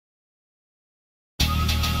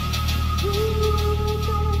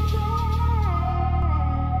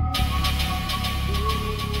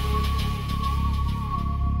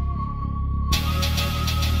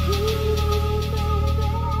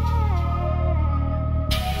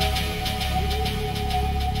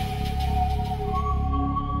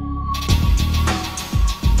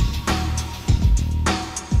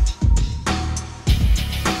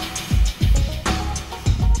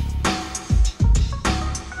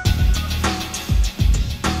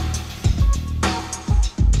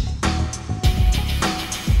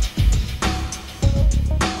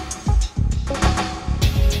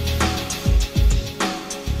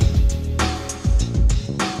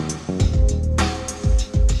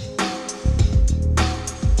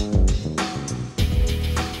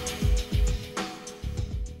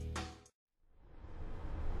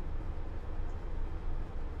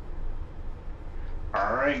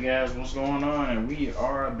what's going on? And we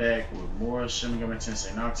are back with more Shin Megami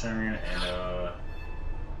Tensei Nocturne, and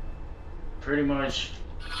pretty much,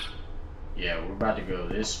 yeah, we're about to go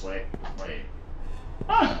this way. Wait,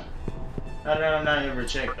 huh? How did I not ever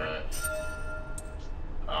check that?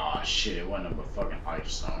 Oh shit, it wasn't but fucking life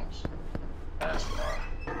stones. That's why.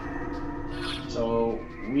 So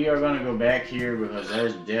we are gonna go back here because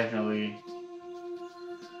there's definitely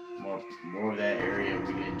more of that area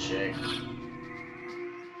we didn't check.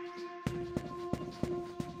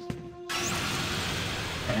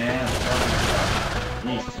 And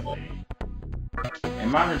instantly.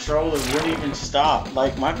 And my controller wouldn't even stop.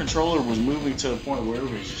 Like, my controller was moving to the point where it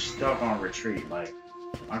was just stuck on retreat. Like,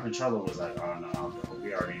 my controller was like, oh no,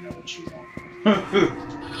 we already know what you want.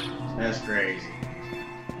 That's crazy.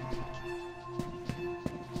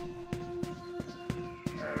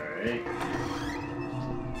 Alright.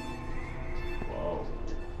 Whoa.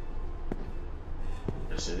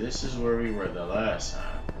 So this is where we were the last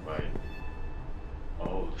time, but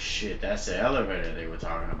oh shit, that's the elevator they were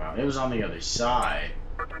talking about. It was on the other side.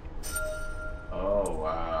 Oh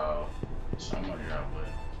wow. Someone dropped it.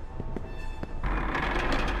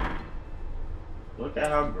 Look at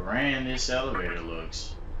how grand this elevator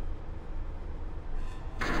looks.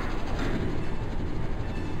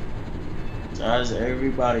 So how's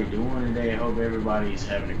everybody doing today? I hope everybody's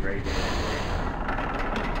having a great day.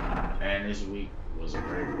 And this week was a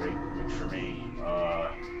great week for me.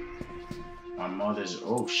 My mother's,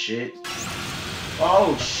 oh shit.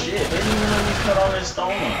 Oh shit, they didn't even let me cut on this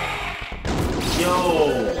stoma.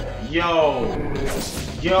 Yo.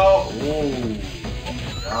 Oh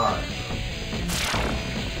my god.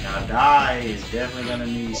 Now Die is definitely gonna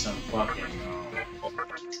need some fucking,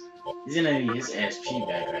 he's gonna need his SP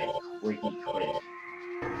back like quick.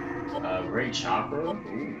 Great Chakra?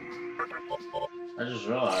 Ooh. I just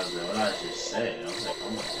realized that what I just said. I was like,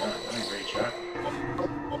 oh my god, not a great chakra.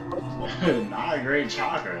 Not a great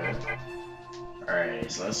chakra.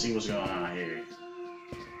 Alright, so let's see what's going on here.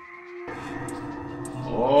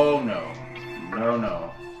 Oh no.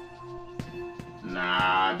 No.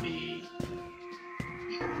 Nah, B.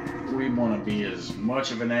 We want to be as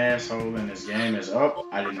much of an asshole in this game as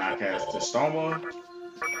I did not cast the Stoma.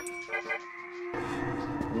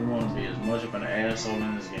 We want to be as much of an asshole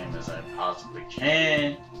in this game as I possibly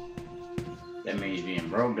can. That means being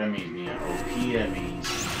broke, that means being OP, that means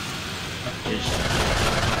just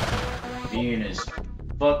being as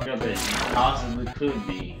fucked up as you possibly could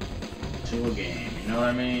be to a game, you know what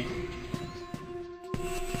I mean?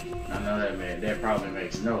 I know that probably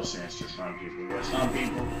makes no sense to some people, but some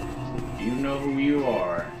people, you know who you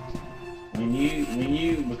are. When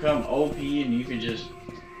you become OP and you can just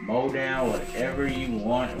mow down whatever you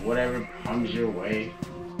want and whatever comes your way,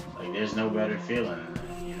 like there's no better feeling than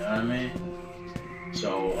that, you know what I mean?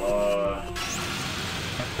 So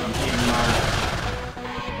I'm getting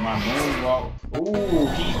my moonwalk. Ooh,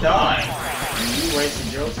 he died. And you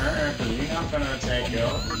wasted your turn because we're not gonna attack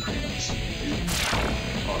y'all.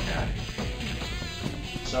 Oh god.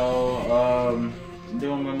 So I'm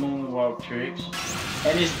doing my moonwalk tricks.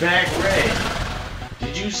 And it's back red.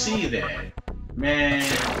 Did you see that? Man,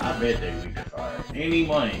 I bet they weak to fire. Any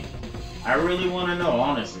money. I really want to know,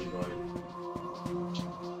 honestly, but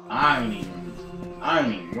I ain't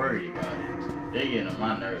even worried about it. They're getting on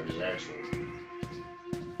my nerves, actually.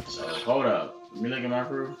 So, hold up. Let me look at my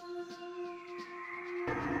crew.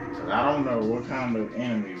 Because I don't know what kind of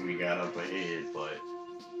enemy we got up ahead, but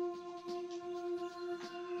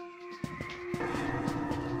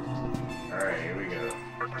alright, here we go.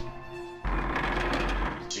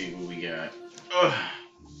 Let's see what we got. Ugh.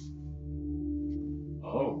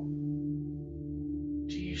 Oh.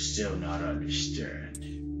 Do you still not understand?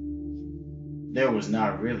 There was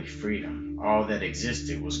not really freedom. All that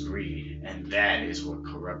existed was greed, and that is what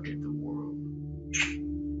corrupted the world.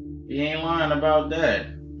 He ain't lying about that.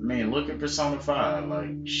 I mean, look at Persona 5,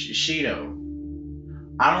 like Shido.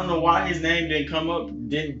 I don't know why his name didn't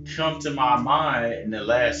come to my mind in the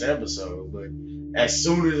last episode, but as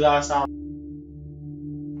soon as I saw,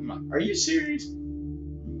 I'm like, are you serious?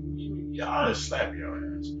 Y'all just slap your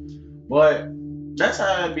ass. But that's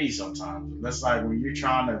how it be sometimes. That's like when you're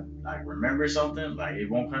trying to like remember something, like it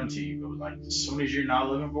won't come to you. But like as soon as you're not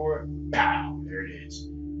looking for it, pow, there it is.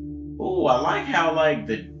 Oh, I like how like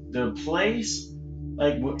the place,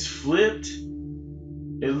 like what's flipped,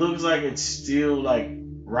 it looks like it's still like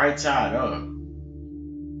right side up.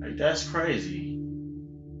 Like that's crazy.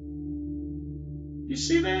 You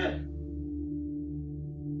see that?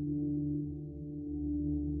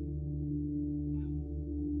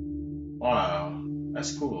 Wow,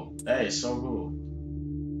 that's cool. That is so cool.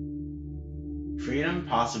 freedom,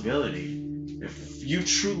 possibility. If you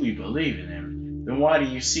truly believe in them, then why do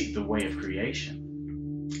you seek the way of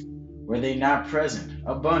creation? Were they not present,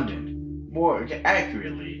 abundant, more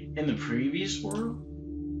accurately, in the previous world?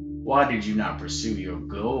 Why did you not pursue your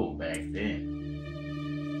goal back then?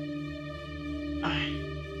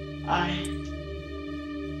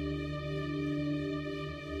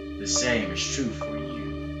 The same is true for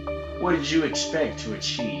you. What did you expect to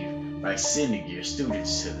achieve by sending your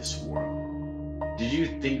students to this world? Did you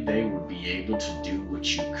think they would be able to do what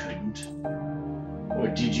you couldn't? Or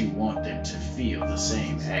did you want them to feel the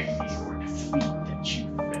same agony or defeat that you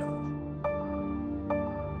felt?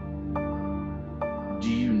 Do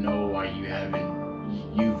you know why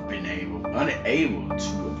you've been unable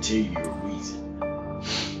to obtain your reason?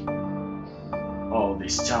 All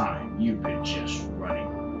this time, you've been just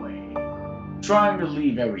running away, trying to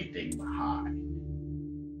leave everything behind.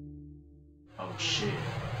 Oh shit.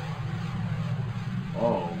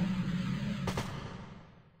 Oh.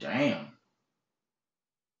 Damn.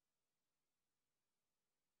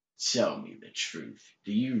 Tell me the truth.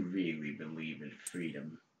 Do you really believe in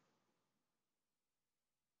freedom?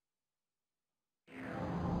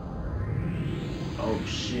 Oh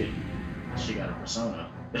shit. She got a persona.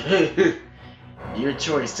 Your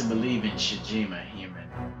choice to believe in Shijima human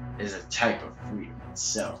is a type of freedom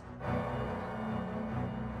itself.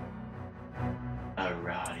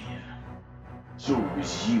 Aradia. So it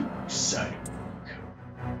was you who sided with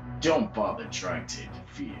Hikawa. Don't bother trying to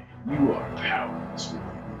interfere. You are powerless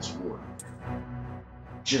within this world.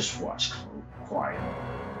 Just watch quietly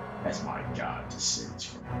as my god descends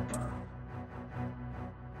from above.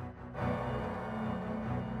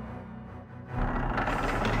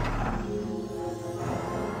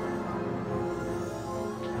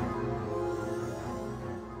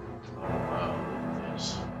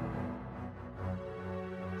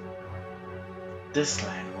 This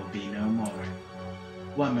land will be no more.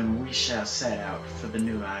 Woman, we shall set out for the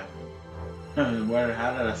new island.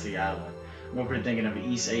 How did I see island? I'm over here thinking of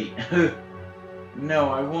East 8. No,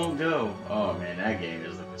 I won't go. Oh man, that game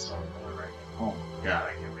is looking so good right now. Oh my god,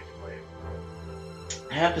 I can't wait to play it.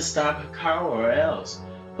 I have to stop Hikawa or else.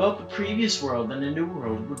 Both the previous world and the new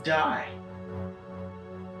world will die.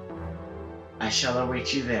 I shall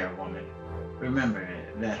await you there, woman. Remember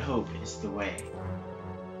that hope is the way.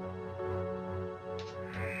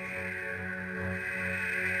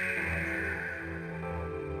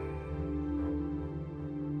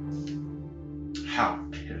 How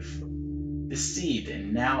pitiful. Deceived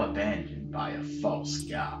and now abandoned by a false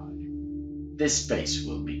god. This space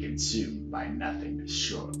will be consumed by nothingness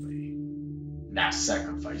shortly. Now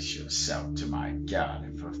sacrifice yourself to my god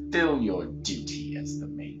and fulfill your duty as the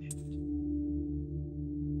maiden.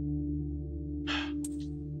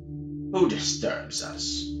 Who disturbs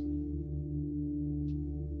us?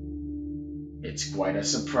 It's quite a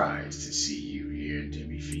surprise to see you here,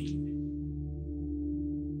 Demi-Fiend.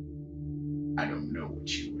 I don't know what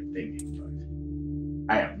you were thinking,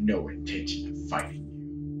 but I have no intention of fighting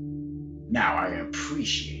you. Now I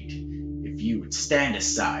appreciate if you would stand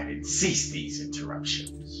aside and cease these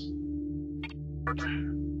interruptions.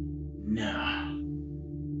 No,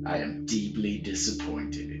 I am deeply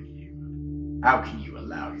disappointed in you. How can you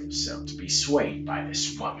allow yourself to be swayed by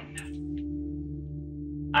this woman?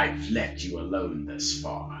 I've left you alone thus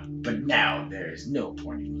far, but now there is no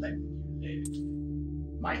point in letting you live.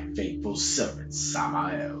 My faithful servant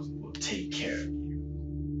Samael will take care of you.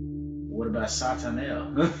 What about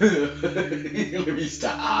Satanel? Let me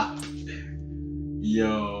stop.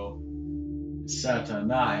 Yo,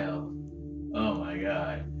 Satanel. Oh my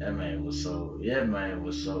god, that man was so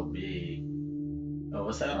big. Oh,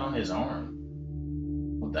 what's that on his arm?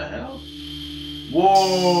 What the hell?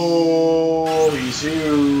 Whoa, he's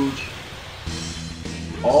huge.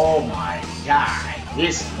 Oh my god,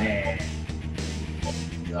 this man.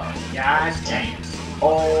 Oh, god damn.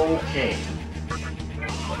 Okay.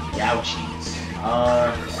 Ouchies.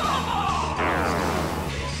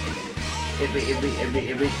 Every.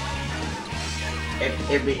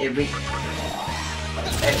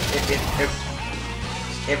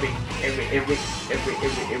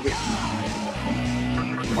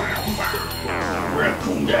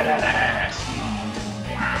 Raccoon that ass.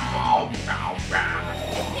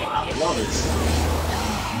 I love this.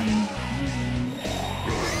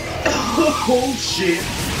 Oh shit.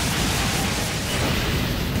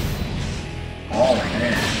 Oh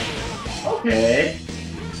man. Okay.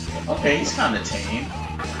 Okay, he's kinda tame.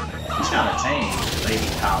 He's kinda tame, Lady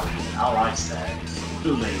Kali. I like that.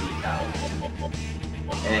 Lady Kali.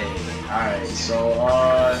 Hey, alright, so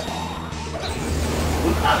We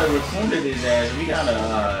gotta recruited his ass. We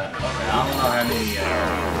gotta, okay, I don't know how many,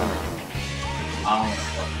 I don't know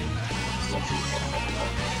fucking.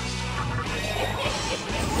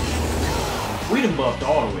 We done buffed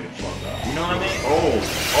all the way the fuck up. You know what I mean? Oh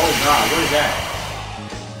god, what is that?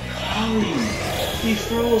 Kali! He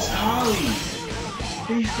froze Kali!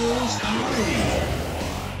 He froze Kali!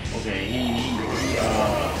 Okay,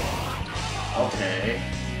 okay.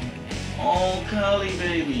 Oh, Kali,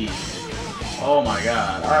 baby! Oh my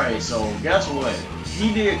god. Alright, so guess what?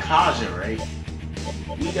 He did Kaja, right?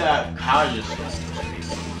 We got Kaja stones,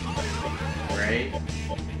 right?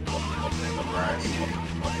 Right.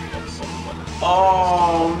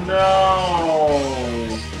 Oh no!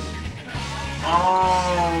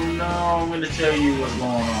 Oh no! I'm gonna tell you what's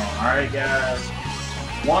going on. Alright, guys.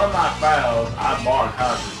 One of my files, I bought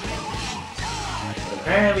Kaja stones.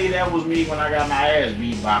 Apparently, that was me when I got my ass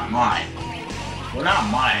beat by mine. Well, not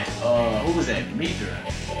mine. Who was that? Mithra.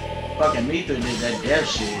 Fucking Mithra did that death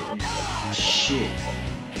shit. Shit.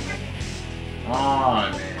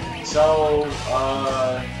 Oh, man. So,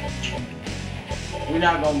 we're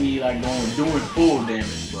not gonna be like doing full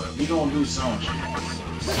damage, but we gonna do some shit.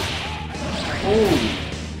 Ooh.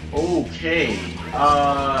 Okay.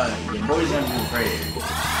 Your boy's gonna do prayer.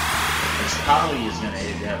 Cause Kali is gonna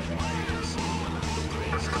hit that one.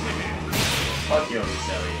 Fuck your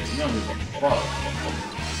retaliator. You don't give a fuck.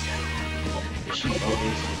 Is she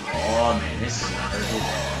focused? Oh man, this is gonna hurt his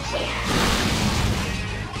ass.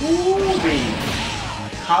 Ooh, baby.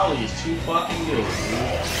 Kali is too fucking good,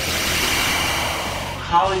 dude.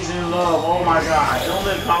 Kali's in love. Oh my god. Don't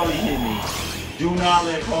let Kali hit me. Do not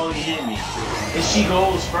let Kali hit me. And she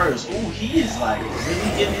goes first. Ooh, he is like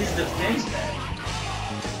really getting his defense back.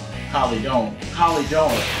 Kali don't. Kali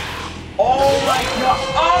don't. Oh my god.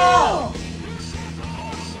 Oh!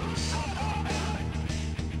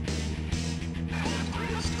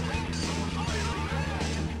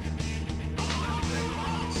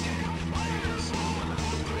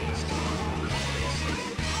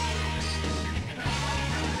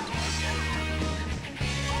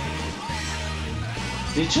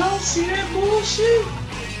 Did y'all see that bullshit?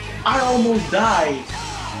 I almost died.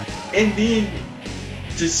 And then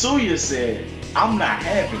Tetsuya said, I'm not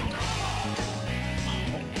happy.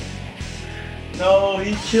 No,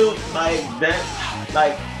 he killed like that.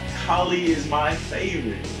 Like, Kali is my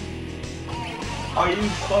favorite. Are you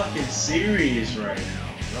fucking serious right now,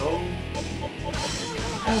 bro?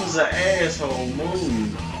 That was an asshole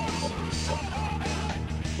move.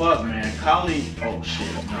 Fuck, man. Kali. Oh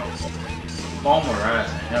shit, no. Bomb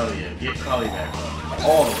Horizon, hell yeah, get Kali back up,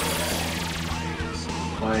 all the way back.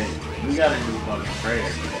 But we gotta do fucking prayer,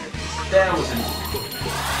 man. That was an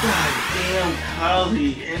goddamn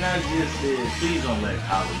Kali, and I just said, please don't let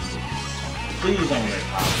Kali do it. Please don't let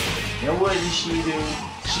Kali do it. And what did she do?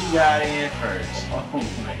 She got in first. Oh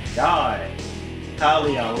my god.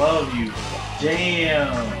 Kali, I love you.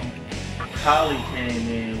 Damn. Kali came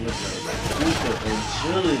in with the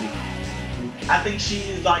agility. I think she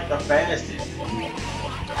is like the fastest.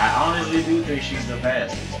 I honestly do think she's the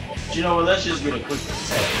fastest. But you know what? Let's just get a quick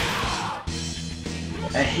attack.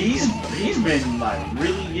 And he's been like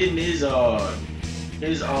really getting his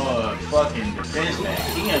fucking defense back.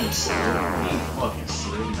 He ain't slick. He ain't fucking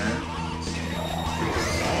slick, man.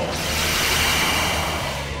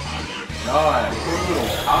 God, poor little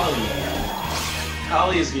Kali.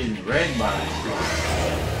 Kali is getting wrecked by this guy.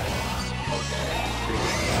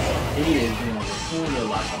 He is doing Raccoon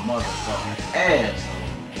like a motherfucking asshole.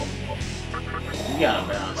 We gotta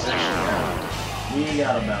balance that shit out. We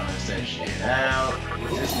gotta balance that shit out.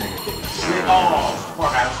 This nigga shit. Oh,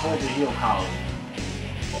 fuck, I was supposed to heal Kali.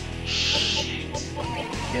 Shit.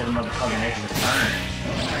 Get a motherfucking extra turn.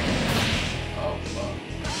 Oh,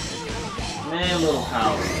 fuck. Man, little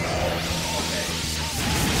Kali. Okay.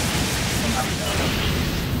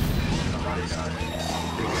 Somebody died.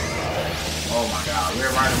 Oh my god,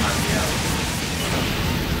 we're right in my out.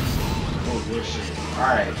 Oh, good shit.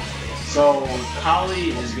 Alright, so Kali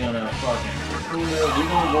is gonna fucking Raccoon. We're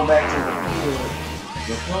gonna go back to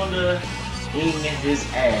Raccoon eating his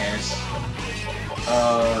ass.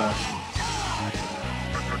 I'm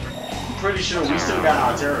pretty sure we still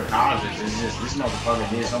got our Terra Kajas. It's just this motherfucker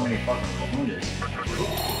did so many fucking Raccoondas.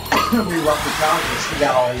 We rocked the Kajas, he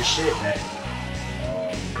got all his shit back.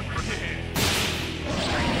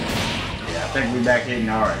 I think we back hitting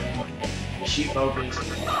hard. Is she focused?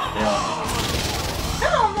 Hell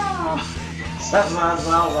no. That sounds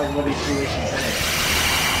like what she said.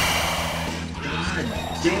 God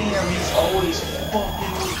damn, he's always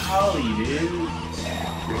fucking with Kali, dude.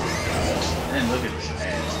 And look at this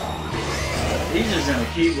ass. He's just gonna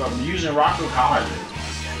keep using Raku Kaja.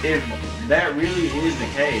 if that really is the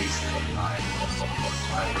case, like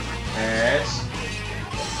pass.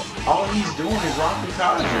 All he's doing is rocking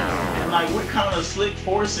Kaja. And like, what kind of slick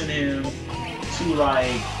forcing him to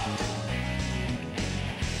like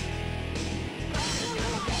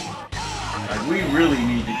we really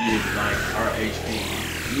need to get like our HP.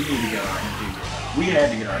 We need to get our MP. We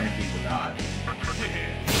had to get our MP with God.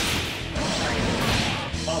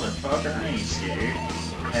 Motherfucker, I ain't scared.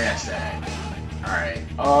 Pass that. Alright.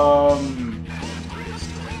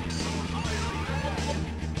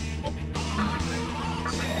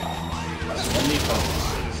 Let me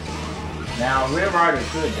focus. Now, Red Rider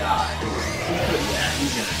could die. He could, yeah,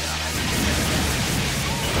 he's gonna die.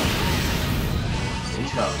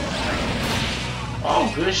 He's probably gonna die.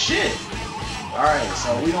 Oh, good shit. Alright,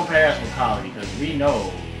 so we don't pass with Kali because we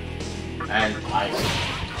know that, like,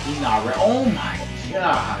 he's not ready. Oh my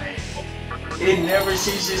god. It never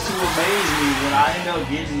ceases to amaze me when I end up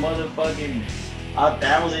getting motherfucking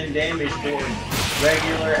 1,000 damage for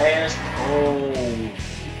regular ass. Oh,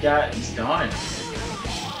 he's done.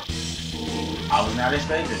 I was not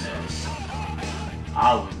expecting that.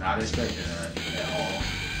 I was not expecting that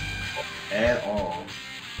at all.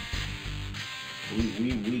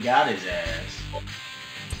 We got his ass.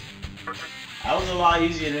 That was a lot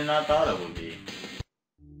easier than I thought it would be.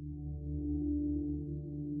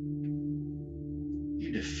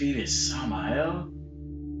 You defeated Samael?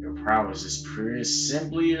 Your prowess is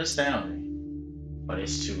simply astounding. But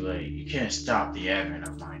it's too late. You can't stop the advent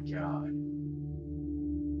of my god.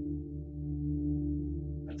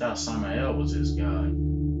 I thought Samael was his god.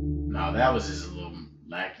 No, that was his little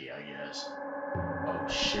lackey, I guess. Oh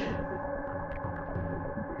shit.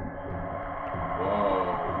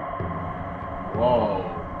 Whoa. Whoa.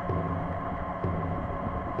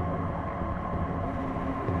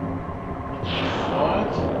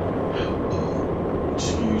 What?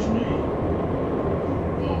 Excuse me.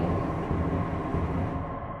 Whoa.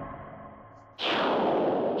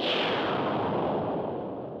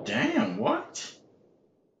 Damn, what?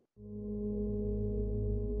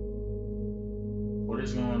 What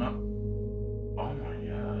is going on? Oh my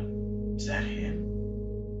god. Is that him?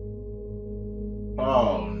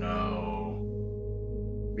 Oh no.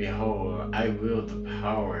 Behold, I wield the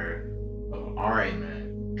power of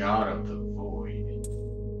Ahriman, god of the void.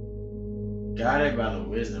 Guided by the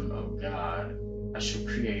wisdom of God, I shall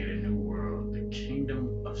create a new world, the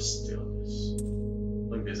kingdom of stillness.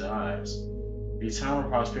 Look at his eyes. The eternal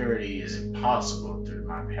prosperity is impossible through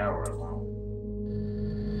my power alone.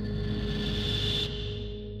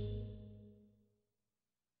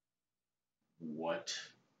 What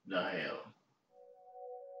the hell?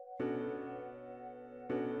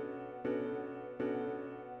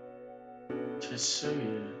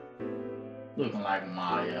 Tensei, looking like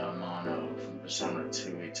Maya Amano from Persona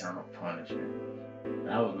 2 Eternal Punishment.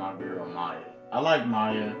 That was my girl Maya. I like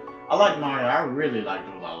Maya. I really like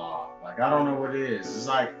Ooh La La. Like, I don't know what it is. It's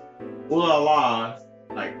like Ooh La La.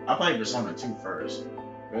 Like, I played Persona 2 first.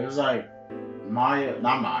 But it was like Maya,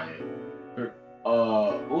 not Maya. But,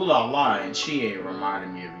 Ooh La La and Chie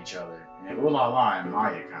reminded me of each other. And Ooh La La and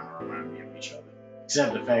Maya kind of remind me of each other.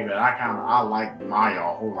 Except the fact that I like Maya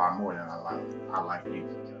a whole lot more than I like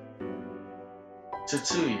Yukiko.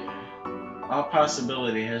 Tatsuya, all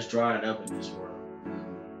possibility has dried up in this world.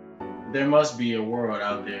 There must be a world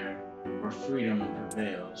out there where freedom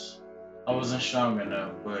prevails. I wasn't strong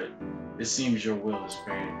enough, but it seems your will is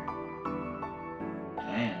greater.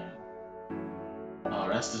 Damn. Oh,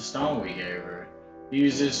 that's the stone we gave her.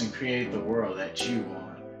 Use this and create the world that you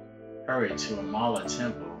want. Hurry to Amala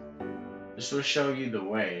Temple. This will show you the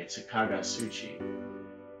way to Kagasuchi.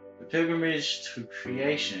 The pilgrimage to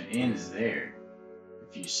creation ends there.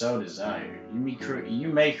 If you so desire, you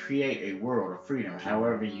may create a world of freedom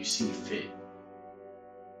however you see fit.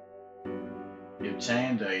 You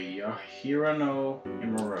obtained the Hirano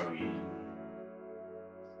Imorogi.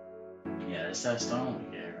 Yeah, that's that stone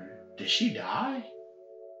we gave her. Did she die?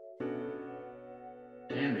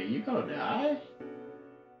 Damn, did Yuko die?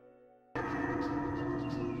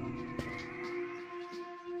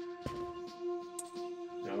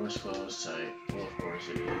 Door's closed tight. Well, of course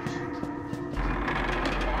it is.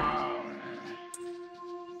 Wow, man.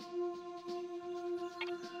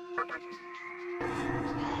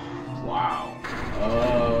 Wow.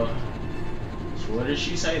 So what did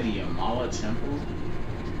she say? The Amala Temple?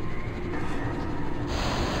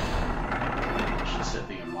 She said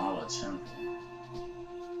the Amala Temple.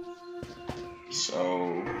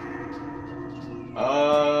 So,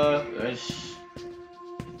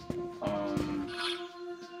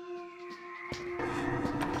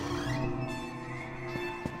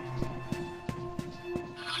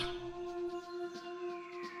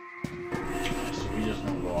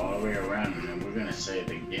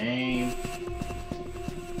 game.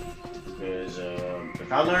 Because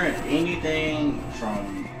if I learned anything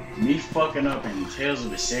from me fucking up in Tales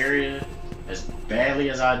of Berseria as badly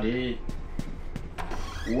as I did,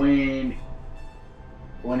 when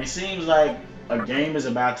it seems like a game is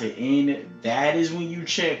about to end, that is when you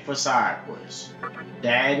check for side quests.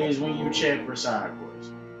 That is when you check for side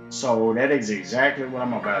quests. So that is exactly what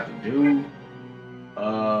I'm about to do.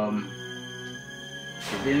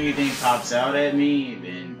 If anything pops out at me,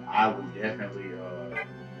 then I will definitely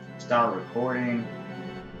start recording.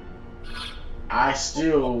 I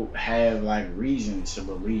still have like reason to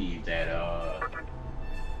believe that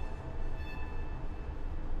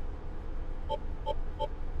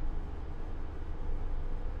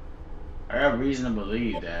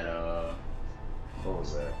what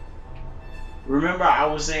was that? Remember I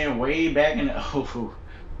was saying way back in the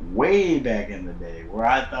way back in the day where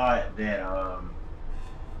I thought that a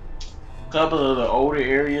couple of the older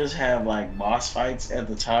areas have like boss fights at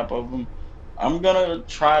the top of them. I'm gonna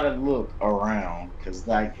try to look around because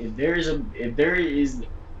like if there is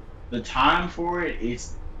the time for it,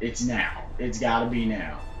 it's now. It's gotta be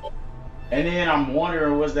now. And then I'm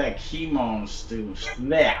wondering what's that chemo stew?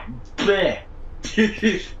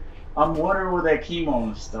 I'm wondering what that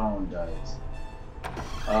chemo stone does.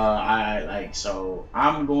 So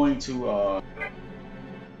I'm going to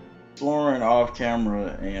exploring off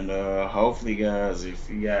camera, and hopefully guys, if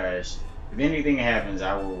anything happens,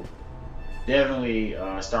 I will definitely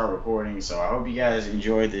start recording. So I hope you guys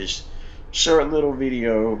enjoyed this short little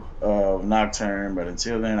video of Nocturne, but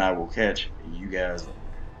until then I will catch you guys later.